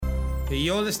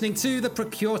You're listening to the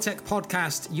ProcureTech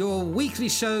podcast, your weekly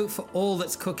show for all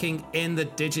that's cooking in the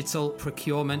digital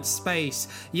procurement space.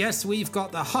 Yes, we've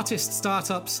got the hottest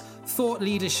startups, thought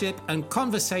leadership, and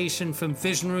conversation from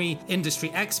visionary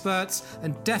industry experts,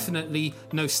 and definitely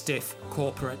no stiff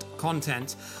corporate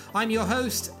content. I'm your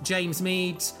host, James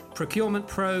Meads, procurement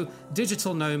pro,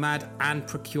 digital nomad, and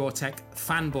ProcureTech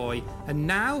fanboy. And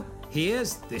now,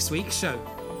 here's this week's show.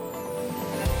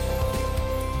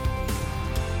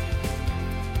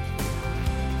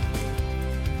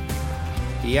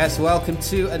 Yes, welcome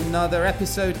to another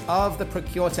episode of the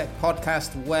ProcureTech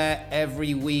podcast, where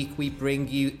every week we bring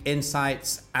you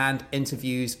insights and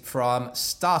interviews from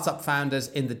startup founders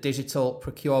in the digital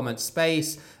procurement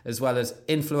space, as well as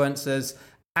influencers,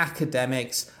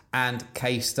 academics, and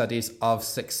case studies of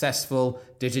successful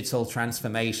digital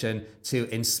transformation to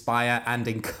inspire and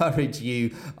encourage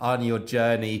you on your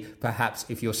journey. Perhaps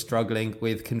if you're struggling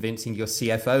with convincing your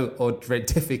CFO or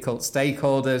difficult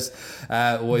stakeholders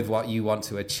with what you want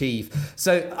to achieve.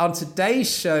 So on today's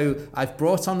show, I've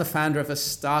brought on the founder of a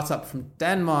startup from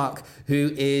Denmark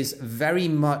who is very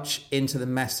much into the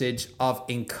message of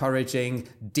encouraging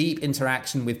deep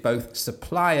interaction with both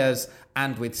suppliers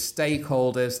and with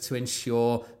stakeholders to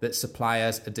ensure that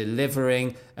suppliers are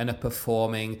delivering and are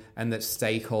performing, and that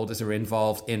stakeholders are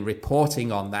involved in reporting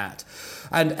on that.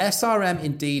 And SRM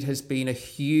indeed has been a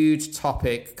huge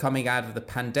topic coming out of the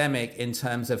pandemic in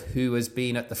terms of who has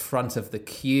been at the front of the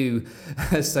queue,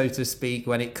 so to speak,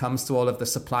 when it comes to all of the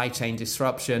supply chain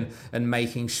disruption and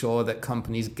making sure that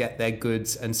companies get their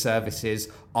goods and services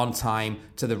on time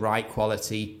to the right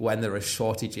quality when there are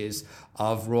shortages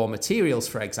of raw materials,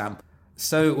 for example.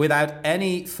 So without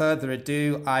any further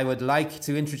ado, I would like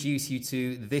to introduce you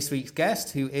to this week's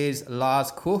guest, who is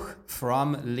Lars Kuch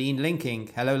from LeanLinking.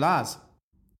 Hello, Lars.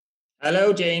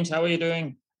 Hello, James. How are you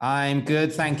doing? I'm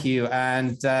good, thank you.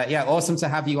 And awesome to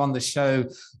have you on the show.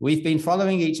 We've been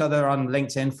following each other on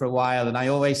LinkedIn for a while, and I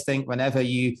always think whenever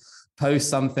you post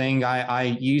something, I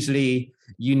usually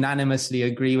unanimously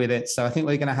agree with it. So I think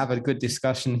we're going to have a good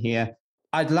discussion here.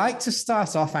 I'd like to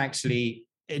start off actually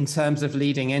in terms of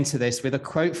leading into this with a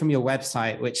quote from your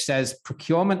website, which says,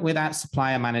 "Procurement without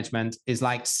supplier management is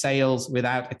like sales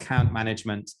without account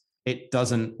management. It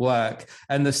doesn't work."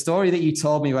 And the story that you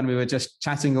told me when we were just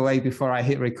chatting away before I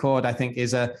hit record, I think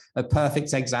is a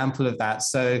perfect example of that.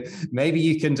 So maybe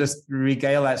you can just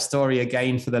regale that story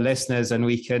again for the listeners and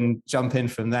we can jump in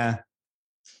from there.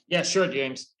 Yeah, sure,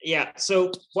 James. Yeah.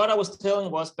 So what I was telling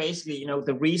was basically,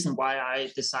 the reason why I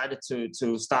decided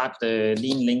to start the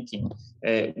LeanLinking,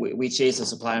 which is a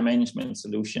supplier management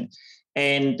solution.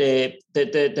 And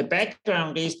the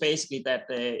background is basically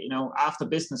that, after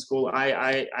business school,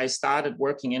 I started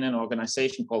working in an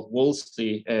organization called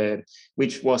Wolseley,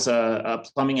 which was a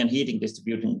plumbing and heating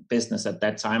distributing business at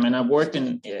that time. And I worked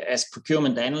as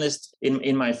procurement analyst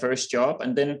in my first job.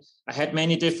 And then I had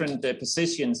many different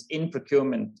positions in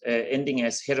procurement, ending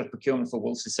as head of procurement for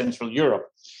Wolseley Central Europe.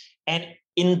 And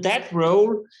in that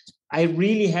role, I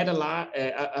really had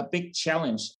a big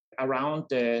challenge around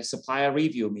the supplier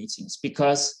review meetings,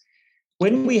 because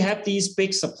when we have these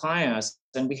big suppliers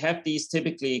and we have these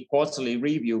typically quarterly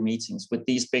review meetings with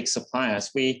these big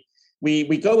suppliers, we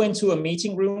go into a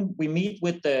meeting room, we meet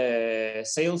with the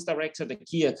sales director, the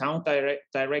key account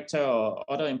director, or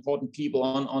other important people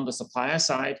on the supplier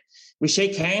side. We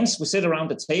shake hands, we sit around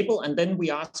the table, and then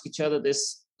we ask each other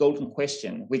this golden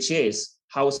question, which is,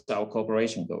 how's our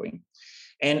cooperation going?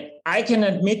 And I can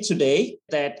admit today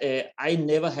that I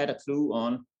never had a clue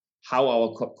on how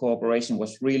our cooperation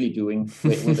was really doing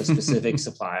with a specific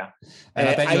supplier. And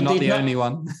I bet you're not the only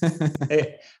one.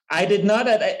 I did not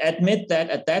admit that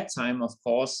at that time, of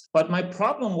course. But my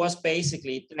problem was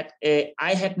basically that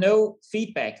I had no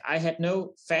feedback. I had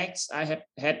no facts. I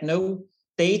had no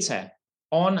data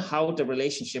on how the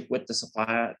relationship with the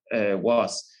supplier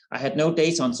was. I had no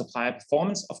data on supplier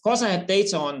performance. Of course, I had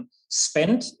data on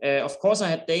spend. Of course, I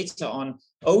had data on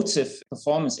OTIF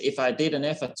performance if I did an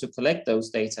effort to collect those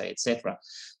data, etc.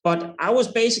 But I was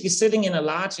basically sitting in a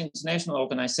large international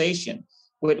organization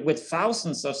with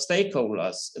thousands of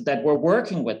stakeholders that were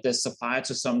working with this supplier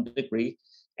to some degree.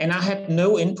 And I had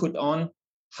no input on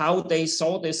how they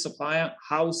saw this supplier,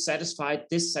 how satisfied,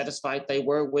 dissatisfied they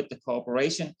were with the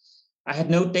cooperation. I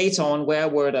had no data on where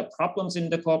were the problems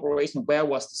in the cooperation, where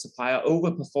was the supplier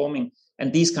overperforming,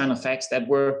 and these kind of facts that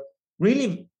were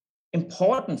really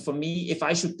important for me if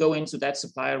I should go into that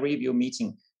supplier review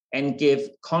meeting and give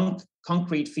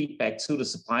concrete feedback to the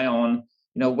supplier on,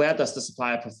 where does the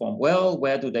supplier perform well,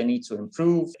 where do they need to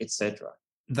improve, etc.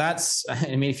 I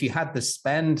mean, if you had the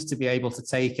spend to be able to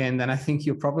take in, then I think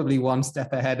you're probably one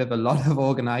step ahead of a lot of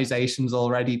organizations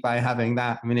already by having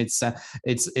that. I mean, it's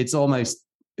almost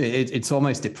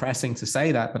depressing to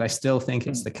say that, but I still think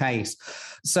it's the case.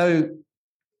 So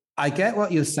I get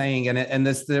what you're saying, and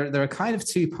there are kind of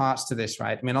two parts to this,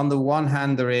 right? I mean, on the one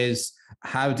hand, there is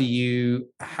how do you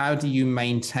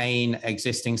maintain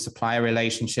existing supplier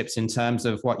relationships in terms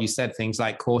of what you said, things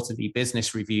like quarterly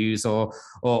business reviews or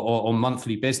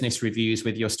monthly business reviews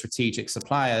with your strategic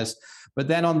suppliers. But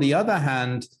then on the other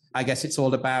hand, I guess it's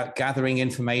all about gathering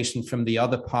information from the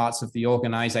other parts of the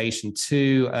organization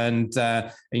too, and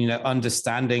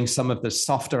understanding some of the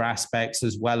softer aspects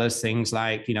as well as things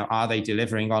like, are they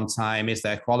delivering on time? Is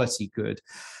their quality good?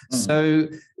 So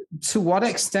to what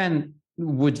extent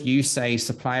would you say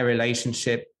supplier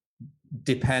relationship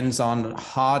depends on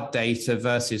hard data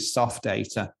versus soft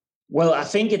data? Well, I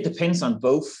think it depends on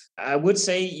both. I would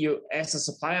say you, as a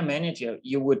supplier manager,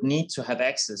 you would need to have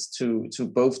access to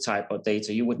both type of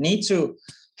data. You would need to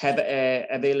have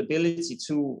availability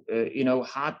to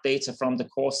hard data from the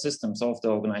core systems of the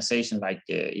organization, like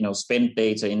spend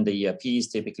data in the ERPs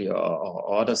typically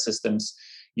or other systems.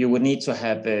 You would need to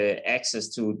have access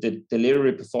to the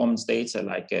delivery performance data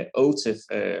like OTIF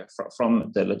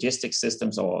from the logistics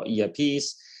systems or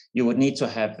ERPs. You would need to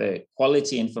have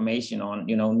quality information on,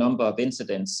 number of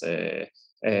incidents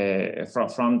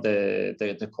from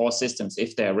the core systems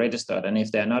if they're registered. And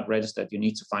if they're not registered, you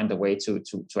need to find a way to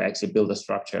actually build a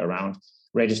structure around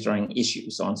registering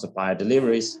issues on supplier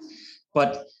deliveries.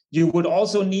 But you would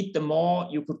also need the more,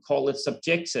 you could call it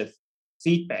subjective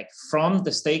feedback from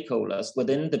the stakeholders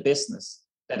within the business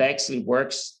that actually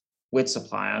works with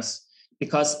suppliers,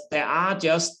 because there are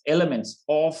just elements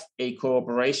of a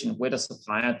cooperation with a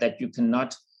supplier that you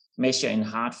cannot measure in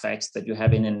hard facts that you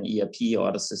have in an ERP or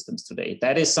other systems today.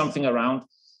 That is something around,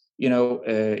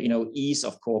 ease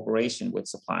of cooperation with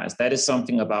suppliers. That is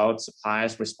something about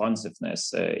suppliers'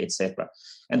 responsiveness, etc.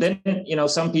 And then,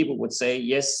 some people would say,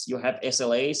 yes, you have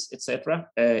SLAs, etc.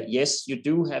 Yes, you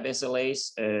do have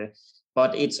SLAs.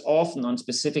 But it's often on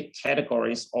specific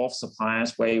categories of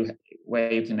suppliers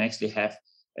where you can actually have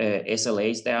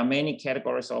SLAs. There are many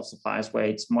categories of suppliers where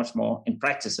it's much more, in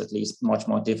practice at least, much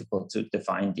more difficult to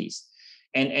define these.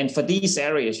 And for these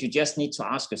areas, you just need to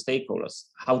ask your stakeholders,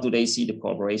 how do they see the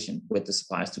cooperation with the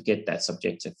suppliers to get that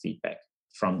subjective feedback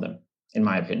from them, in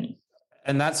my opinion.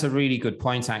 And that's a really good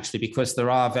point, actually, because there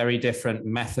are very different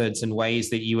methods and ways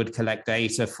that you would collect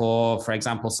data for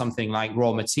example, something like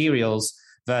raw materials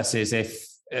versus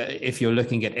if you're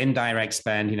looking at indirect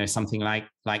spend, something like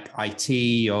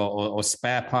IT or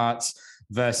spare parts,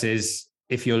 versus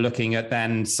if you're looking at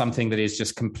then something that is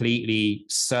just completely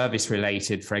service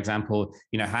related. For example,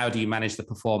 how do you manage the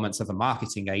performance of a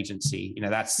marketing agency?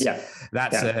 That's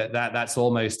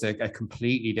almost a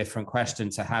completely different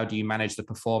question to how do you manage the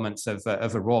performance of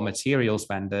a raw materials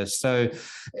vendor. So,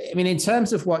 I mean, in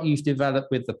terms of what you've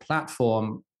developed with the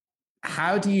platform,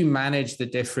 how do you manage the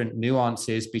different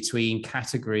nuances between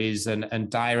categories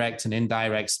and direct and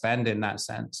indirect spend in that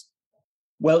sense?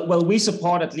 Well, we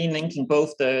support at LeanLinking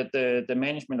both the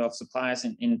management of suppliers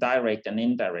in direct and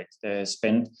indirect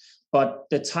spend, but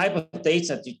the type of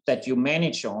data that you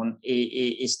manage on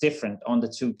is different on the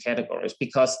two categories,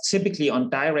 because typically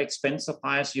on direct spend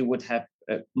suppliers, you would have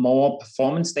more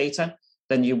performance data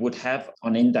than you would have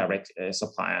on indirect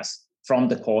suppliers from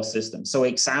the core system. So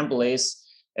example is,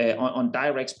 on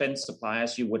direct spend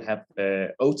suppliers, you would have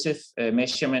OTIF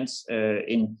measurements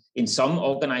in some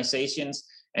organizations,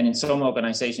 and in some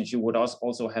organizations you would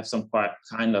also have some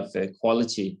kind of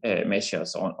quality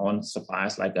measures on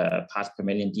suppliers, like a parts per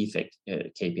million defect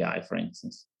KPI, for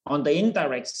instance. On the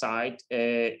indirect side,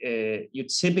 you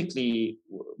typically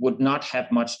would not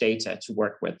have much data to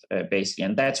work with, basically,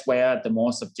 and that's where the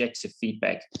more subjective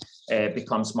feedback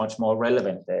becomes much more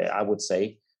relevant, I would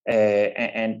say.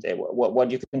 What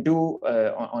you can do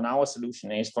on our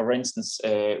solution is, for instance,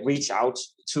 reach out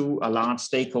to a large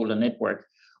stakeholder network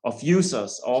of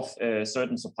users of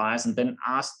certain suppliers and then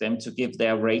ask them to give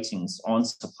their ratings on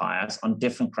suppliers on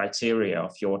different criteria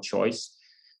of your choice,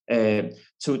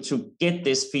 to get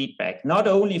this feedback, not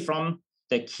only from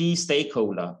the key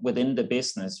stakeholder within the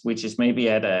business, which is maybe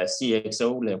at a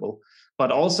CXO level,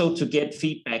 but also to get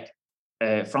feedback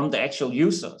from the actual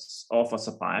users of a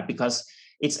supplier, because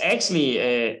it's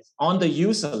actually on the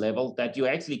user level that you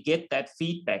actually get that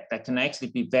feedback that can actually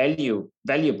be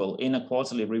valuable in a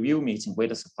quarterly review meeting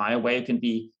with a supplier, where you can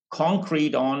be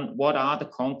concrete on what are the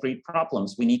concrete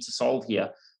problems we need to solve here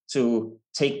to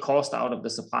take cost out of the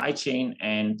supply chain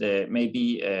and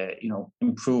maybe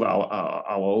improve our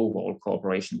overall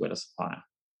cooperation with a supplier.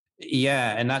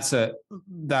 Yeah, and that's a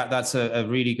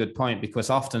really good point, because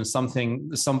often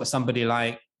somebody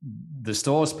like the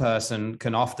stores person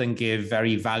can often give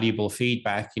very valuable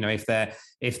feedback. You know, if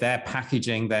they're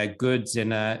packaging their goods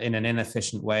in an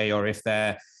inefficient way, or if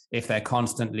they're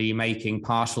constantly making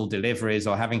partial deliveries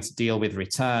or having to deal with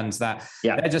returns, that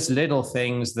they're just little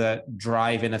things that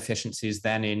drive inefficiencies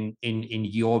then in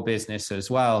your business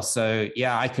as well. So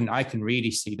yeah, I can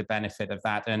really see the benefit of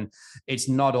that. And it's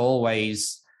not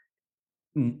always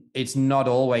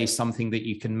something that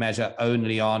you can measure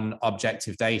only on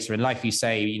objective data. And like you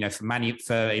say, you know,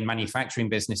 in manufacturing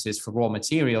businesses, for raw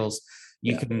materials,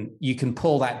 you can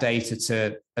pull that data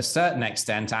to a certain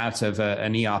extent out of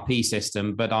an ERP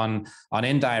system, but on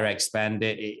indirect spend,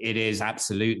 it is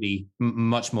absolutely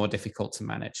much more difficult to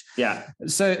manage. Yeah.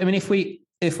 So, I mean,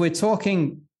 if we're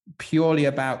talking purely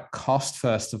about cost,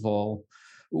 first of all,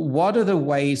 what are the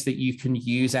ways that you can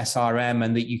use SRM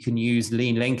and that you can use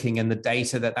LeanLinking and the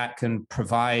data that can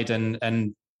provide and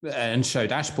show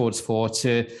dashboards for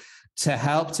to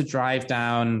help to drive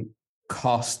down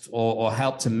cost or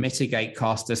help to mitigate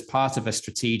cost as part of a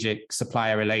strategic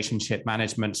supplier relationship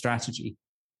management strategy?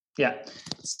 Yeah.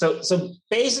 So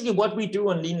basically what we do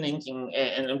on LeanLinking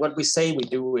and what we say we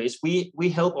do is we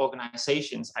help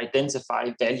organizations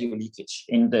identify value leakage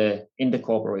in the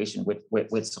corporation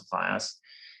with suppliers.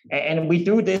 And we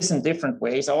do this in different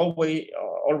ways. I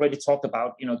already talked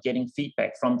about, you know, getting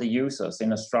feedback from the users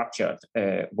in a structured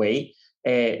way.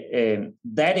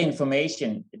 That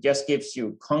information just gives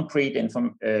you concrete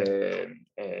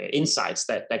insights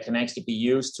that can actually be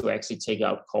used to actually take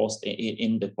out cost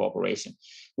in the corporation.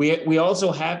 We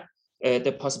also have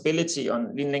the possibility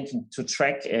on LeanLinking to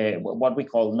track what we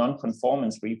call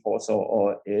non-conformance reports,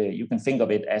 or you can think of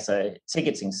it as a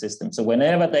ticketing system. So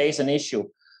whenever there is an issue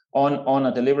on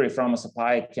a delivery from a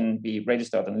supplier, it can be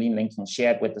registered on LeanLinking,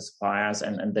 shared with the suppliers,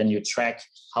 and then you track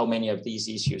how many of these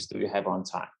issues do you have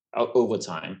over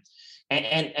time.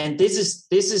 And this is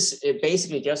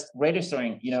basically just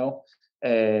registering, you know,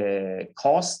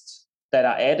 costs that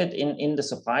are added in the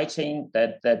supply chain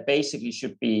that basically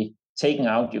should be taken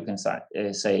out, you can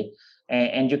say.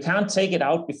 And you can't take it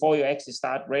out before you actually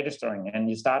start registering and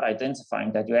you start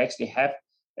identifying that you actually have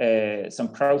some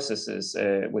processes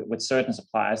with certain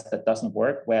suppliers that doesn't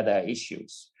work, where there are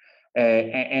issues.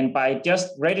 And by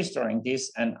just registering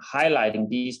this and highlighting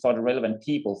these for the relevant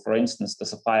people, for instance, the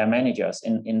supplier managers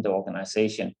in the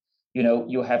organization, you know,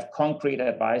 you have concrete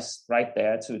advice right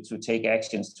there to take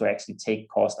actions to actually take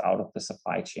cost out of the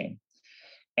supply chain.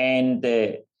 And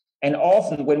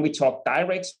often when we talk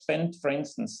direct spend, for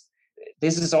instance,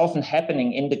 this is often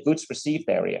happening in the goods received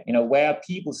area, you know, where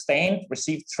people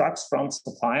receive trucks from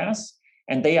suppliers,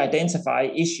 and they identify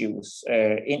issues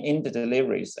in the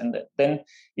deliveries. And then,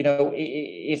 you know,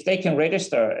 if they can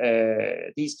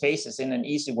register these cases in an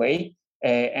easy way,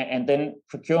 and then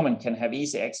procurement can have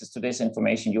easy access to this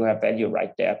information, you have value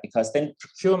right there, because then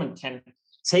procurement can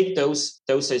take those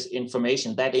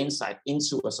information, that insight,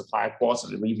 into a supplier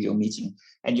quarterly review meeting,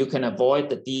 and you can avoid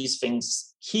that these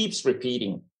things keeps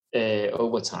repeating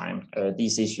over time,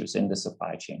 these issues in the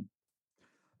supply chain.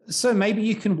 So maybe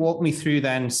you can walk me through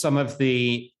then some of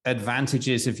the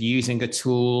advantages of using a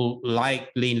tool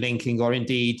like LeanLinking, or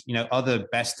indeed, you know, other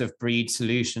best of breed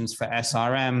solutions for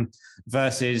SRM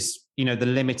versus, you know, the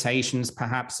limitations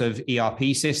perhaps of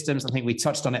ERP systems. I think we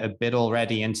touched on it a bit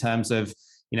already in terms of,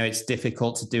 you know, it's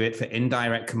difficult to do it for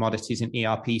indirect commodities in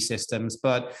ERP systems,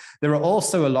 but there are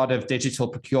also a lot of digital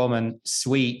procurement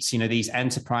suites, you know, these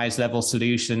enterprise level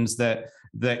solutions that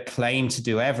claim to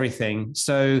do everything.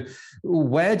 So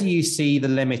where do you see the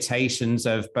limitations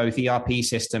of both ERP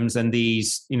systems and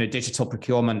these, you know, digital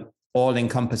procurement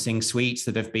all-encompassing suites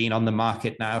that have been on the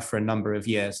market now for a number of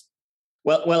years?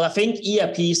 Well, I think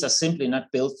ERPs are simply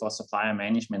not built for supplier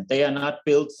management. They are not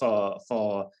built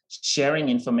for sharing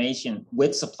information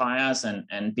with suppliers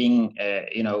and being,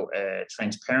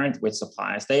 transparent with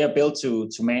suppliers. They are built to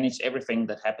manage everything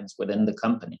that happens within the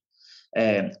company.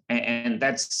 And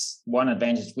that's one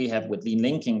advantage we have with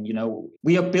LeanLinking. You know,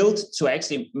 we are built to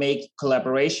actually make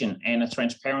collaboration and a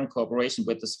transparent cooperation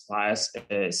with the suppliers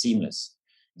seamless.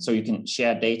 So you can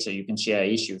share data, you can share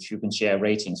issues, you can share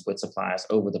ratings with suppliers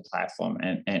over the platform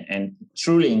and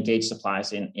truly engage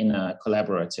suppliers in a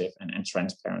collaborative and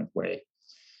transparent way.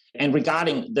 And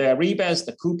regarding the Aribas,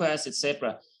 the Kupas,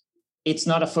 etc., it's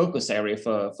not a focus area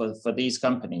for these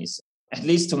companies. At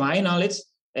least to my knowledge,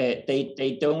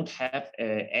 they don't have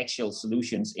actual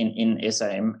solutions in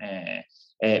SRM.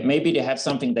 Maybe they have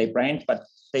something they brand, but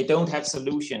they don't have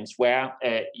solutions where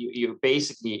you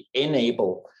basically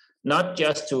enable not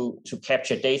just to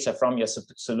capture data from your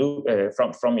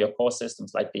from your core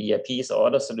systems like the ERPs or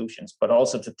other solutions, but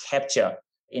also to capture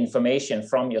information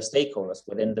from your stakeholders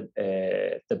within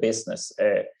the business,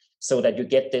 so that you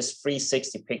get this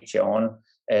 360 picture on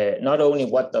not only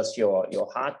what does your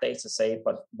hard data say,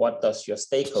 but what does your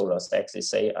stakeholders actually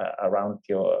say around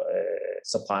your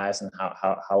suppliers and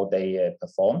how they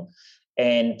perform.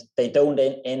 And they don't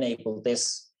enable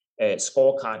this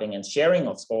scorecarding and sharing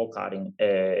of scorecarding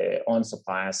on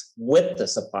suppliers with the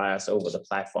suppliers over the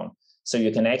platform. So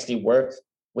you can actually work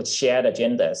with shared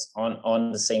agendas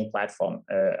on the same platform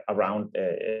around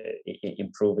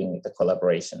improving the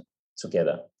collaboration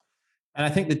together. And I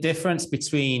think the difference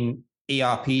between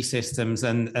ERP systems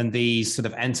and these sort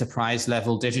of enterprise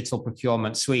level digital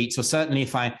procurement suites, or certainly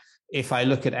if I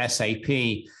look at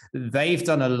SAP, they've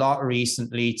done a lot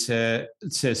recently to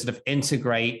sort of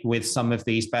integrate with some of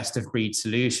these best of breed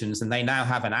solutions, and they now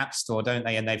have an app store, don't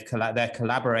they? And they're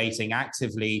collaborating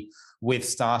actively with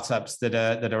startups that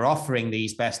are offering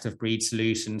these best of breed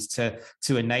solutions to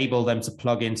enable them to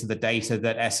plug into the data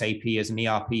that SAP as an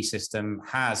ERP system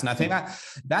has. And I think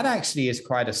that actually is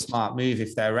quite a smart move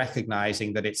if they're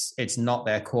recognizing that it's not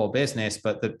their core business,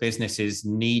 but that businesses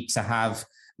need to have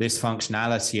this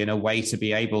functionality and a way to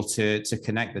be able to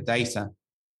connect the data.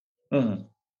 Mm-hmm.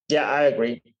 Yeah,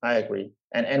 I agree.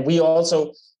 And we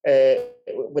also,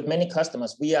 with many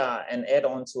customers, we are an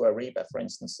add-on to Ariba, for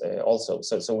instance, also.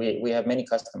 So we have many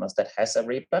customers that has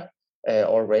Ariba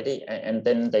already, and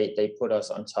then they put us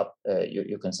on top,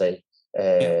 you can say,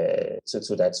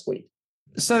 to that suite.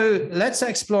 So let's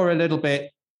explore a little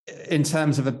bit in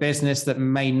terms of a business that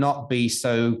may not be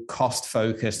so cost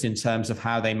focused in terms of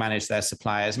how they manage their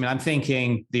suppliers. I mean, I'm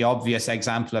thinking the obvious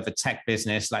example of a tech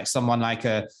business, like someone like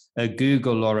a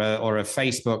Google or a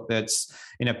Facebook that's,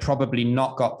 probably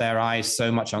not got their eyes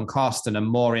so much on cost and are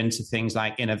more into things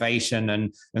like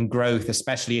innovation and growth,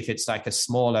 especially if it's like a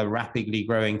smaller, rapidly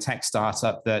growing tech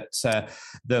startup that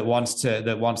wants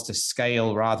to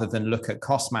scale rather than look at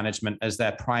cost management as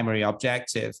their primary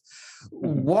objective.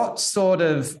 What sort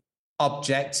of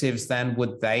objectives then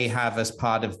would they have as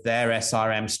part of their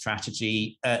SRM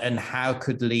strategy, and how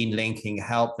could LeanLinking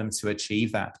help them to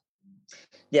achieve that?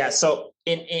 Yeah, so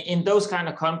in those kind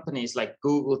of companies like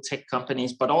Google, tech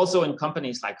companies, but also in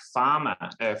companies like pharma,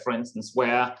 for instance,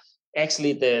 where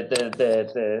actually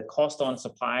the cost on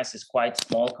suppliers is quite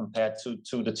small compared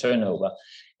to the turnover.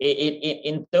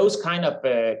 In those kind of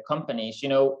companies,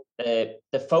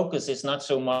 the focus is not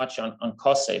so much on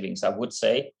cost savings, I would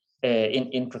say,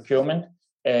 in procurement.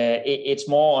 It's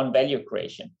more on value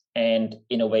creation and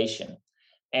innovation.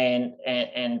 And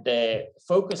the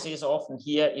focus is often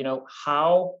here,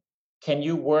 how can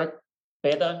you work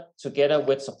better together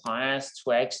with suppliers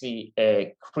to actually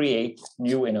create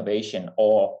new innovation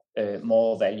or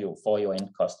more value for your end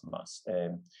customers.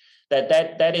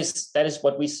 That is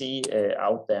what we see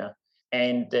out there.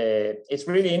 And it's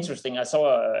really interesting. I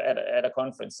saw at a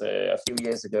conference a few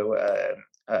years ago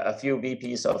a few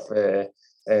VPs of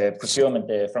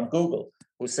procurement from Google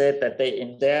who said that they,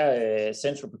 in their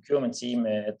central procurement team,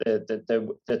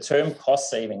 the term cost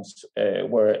savings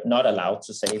were not allowed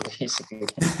to say, basically,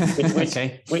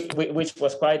 which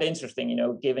was quite interesting,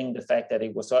 given the fact that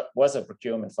it was a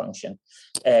procurement function.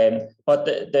 But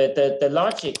the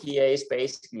logic here is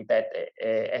basically that,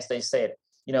 as they said,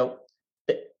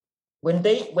 when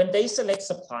they select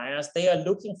suppliers, they are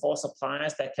looking for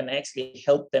suppliers that can actually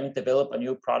help them develop a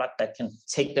new product that can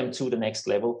take them to the next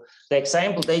level. The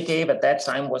example they gave at that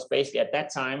time was basically at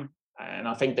that time, and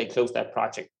I think they closed that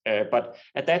project, but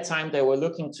at that time they were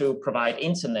looking to provide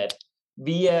internet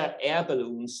via air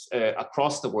balloons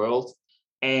across the world.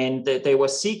 And they were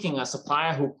seeking a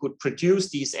supplier who could produce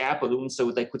these air balloons so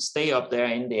they could stay up there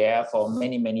in the air for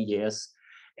many, many years.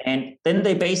 And then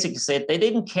they basically said they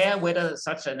didn't care whether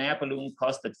such an air balloon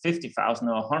costed $50,000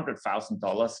 or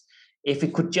 $100,000. If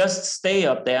it could just stay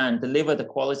up there and deliver the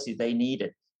quality they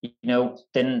needed,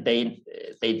 then they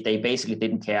basically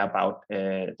didn't care about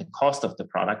the cost of the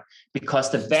product, because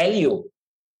the value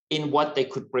in what they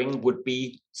could bring would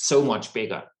be so much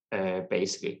bigger,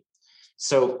 basically.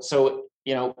 So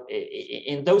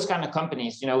in those kind of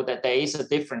companies, that there is a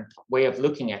different way of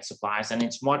looking at suppliers, and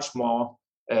it's much more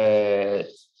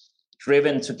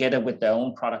driven together with their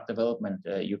own product development,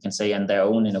 you can say, and their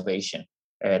own innovation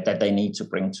that they need to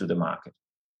bring to the market.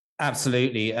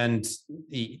 Absolutely. And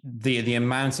the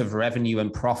amount of revenue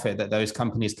and profit that those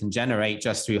companies can generate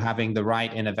just through having the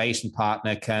right innovation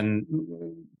partner can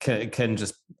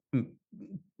just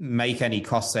make any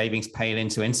cost savings pale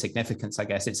into insignificance. I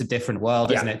guess it's a different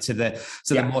world, isn't it, to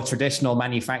the more traditional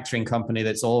manufacturing company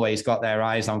that's always got their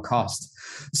eyes on cost.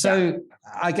 So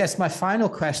I guess my final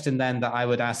question then that I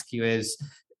would ask you is,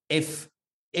 if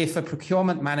a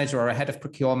procurement manager or a head of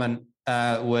procurement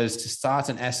was to start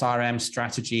an SRM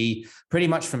strategy pretty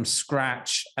much from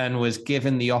scratch and was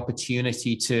given the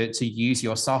opportunity to use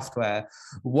your software,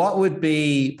 what would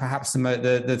be perhaps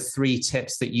the 3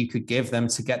 tips that you could give them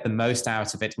to get the most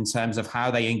out of it in terms of how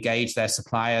they engage their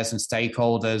suppliers and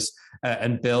stakeholders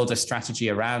and build a strategy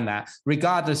around that,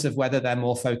 regardless of whether they're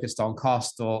more focused on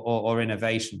cost or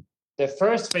innovation? The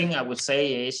first thing I would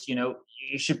say is,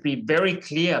 you should be very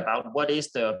clear about what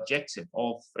is the objective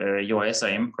of your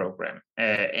SRM program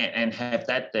and have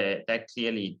that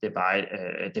clearly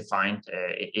defined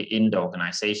in the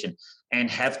organization, and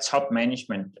have top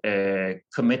management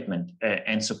commitment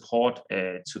and support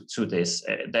to this.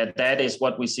 That is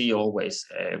what we see always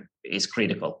is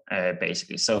critical,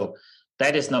 basically. So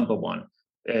that is number one.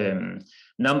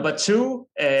 Number two,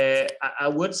 I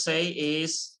would say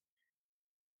is,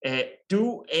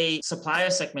 do a supplier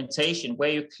segmentation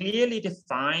where you clearly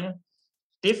define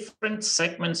different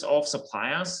segments of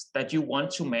suppliers that you want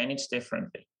to manage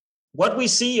differently. What we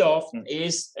see often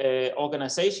is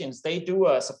organizations, they do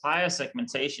a supplier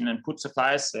segmentation and put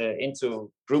suppliers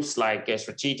into groups like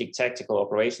strategic, tactical,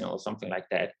 operational, or something like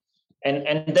that.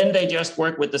 And then they just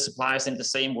work with the suppliers in the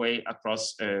same way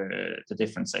across the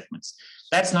different segments.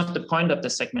 That's not the point of the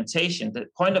segmentation. The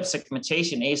point of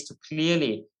segmentation is to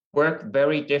clearly work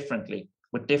very differently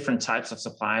with different types of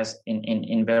suppliers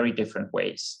in very different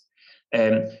ways.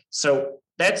 So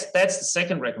that's the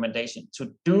second recommendation,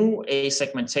 to do a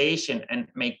segmentation and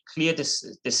make clear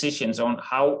decisions on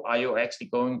how are you actually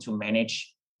going to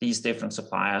manage these different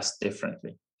suppliers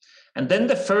differently. And then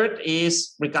the third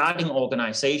is regarding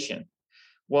organization.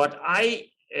 What I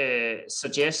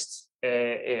suggest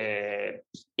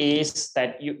is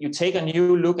that you take a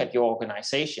new look at your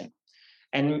organization.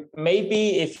 And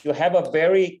maybe if you have a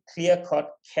very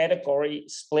clear-cut category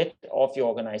split of your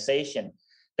organization,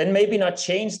 then maybe not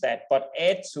change that, but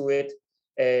add to it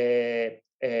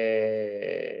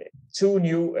 2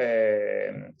 new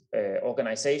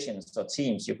organizations or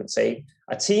teams, you could say.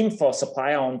 A team for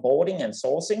supplier onboarding and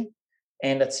sourcing,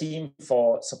 and a team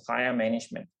for supplier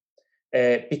management.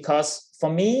 Because for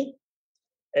me,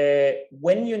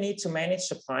 when you need to manage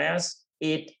suppliers,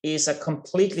 it is a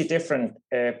completely different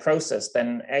process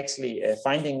than actually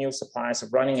finding new suppliers,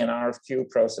 running an RFQ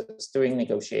process, doing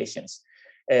negotiations.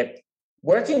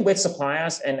 Working with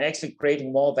suppliers and actually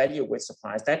creating more value with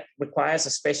suppliers, that requires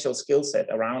a special skill set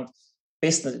around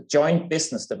joint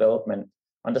business development,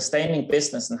 understanding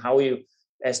business and how you,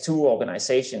 as 2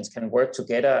 organizations, can work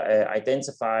together,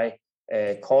 identify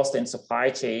cost in supply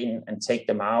chain and take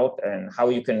them out, and how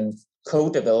you can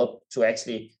co-develop to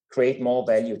actually create more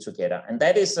value together. And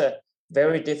that is a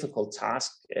very difficult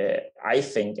task, I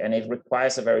think, and it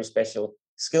requires a very special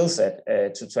skill set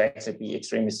to actually be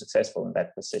extremely successful in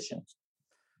that position.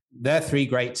 There are 3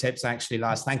 great tips, actually,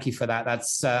 Lars. Thank you for that.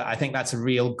 That's I think that's a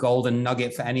real golden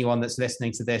nugget for anyone that's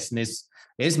listening to this and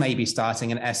is maybe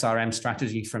starting an SRM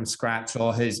strategy from scratch,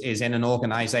 or is in an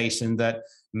organization that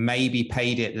maybe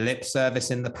paid it lip service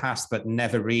in the past, but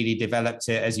never really developed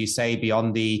it, as you say,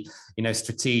 beyond the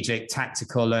strategic,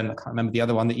 tactical, and I can't remember the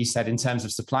other one that you said in terms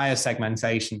of supplier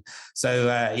segmentation. So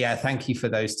thank you for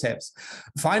those tips.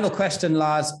 Final question,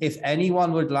 Lars, if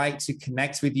anyone would like to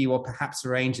connect with you or perhaps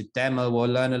arrange a demo or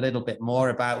learn a little bit more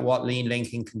about what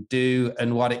LeanLinking can do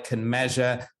and what it can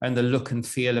measure and the look and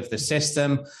feel of the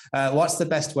system, what's the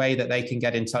best way that they can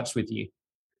get in touch with you?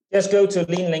 Just go to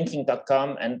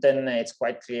LeanLinking.com, and then it's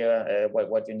quite clear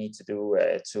what you need to do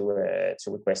to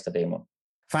request a demo.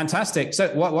 Fantastic. So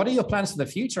what are your plans for the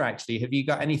future, actually? Have you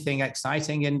got anything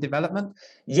exciting in development?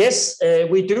 Yes,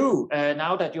 we do,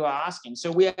 now that you are asking. So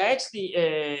we are actually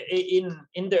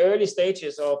in the early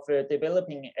stages of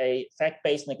developing a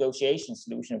fact-based negotiation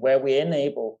solution where we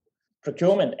enable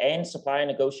procurement and supplier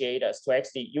negotiators to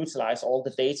actually utilize all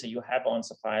the data you have on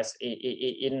suppliers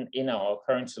in our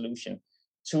current solution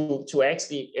to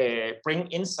actually bring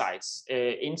insights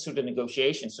into the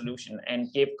negotiation solution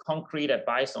and give concrete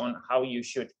advice on how you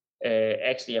should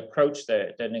actually approach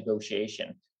the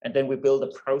negotiation. And then we build a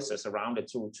process around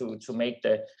it to make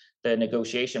the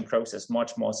negotiation process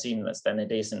much more seamless than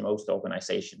it is in most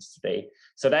organizations today.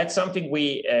 So that's something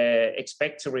we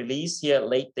expect to release here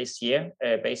late this year.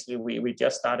 Basically, we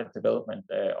just started development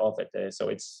of it, so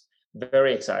it's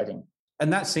very exciting.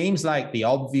 And that seems like the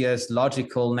obvious,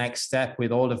 logical next step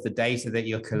with all of the data that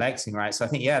you're collecting, right? So I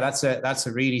think, that's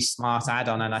a really smart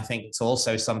add-on. And I think it's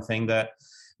also something that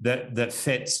that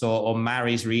fits or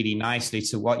marries really nicely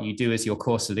to what you do as your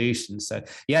core solution. So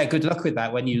yeah, good luck with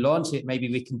that. When you launch it,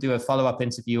 maybe we can do a follow-up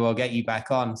interview or get you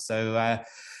back on. So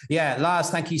yeah,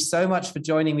 Lars, thank you so much for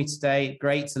joining me today.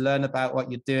 Great to learn about what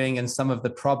you're doing and some of the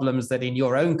problems that in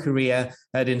your own career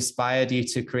had inspired you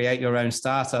to create your own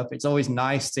startup. It's always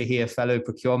nice to hear fellow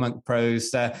procurement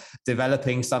pros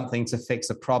developing something to fix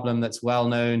a problem that's well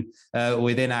known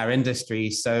within our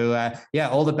industry. So yeah,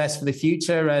 all the best for the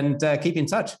future, and keep in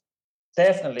touch.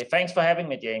 Definitely. Thanks for having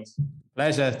me, James.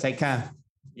 Pleasure. Take care.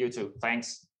 You too.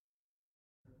 Thanks.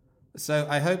 So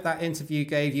I hope that interview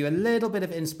gave you a little bit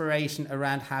of inspiration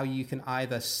around how you can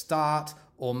either start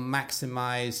or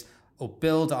maximize or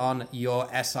build on your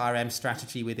SRM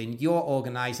strategy within your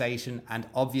organization. And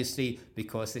obviously,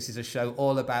 because this is a show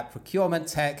all about procurement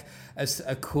tech, as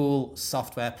a cool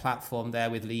software platform there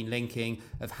with LeanLinking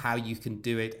of how you can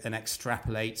do it and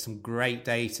extrapolate some great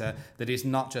data that is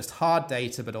not just hard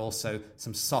data, but also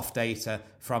some soft data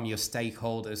from your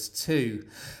stakeholders too.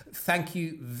 Thank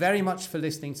you very much for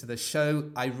listening to the show.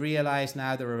 I realize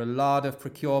now there are a lot of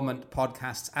procurement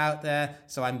podcasts out there,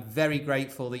 so I'm very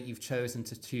grateful that you've chosen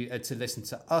to listen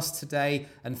to us today,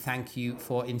 and thank you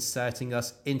for inserting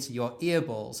us into your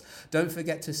earballs. Don't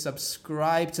forget to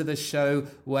subscribe to the show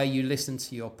where you listen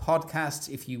to your podcasts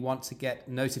if you want to get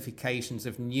notifications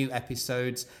of new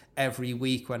episodes every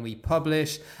week when we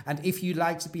publish. And if you'd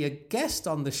like to be a guest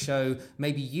on the show,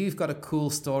 maybe you've got a cool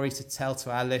story to tell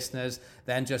to our listeners,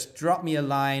 then just drop me a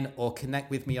line or connect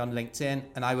with me on LinkedIn,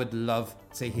 and I would love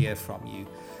to hear from you.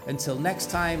 Until next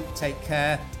time, take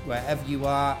care wherever you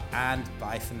are, and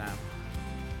bye for now.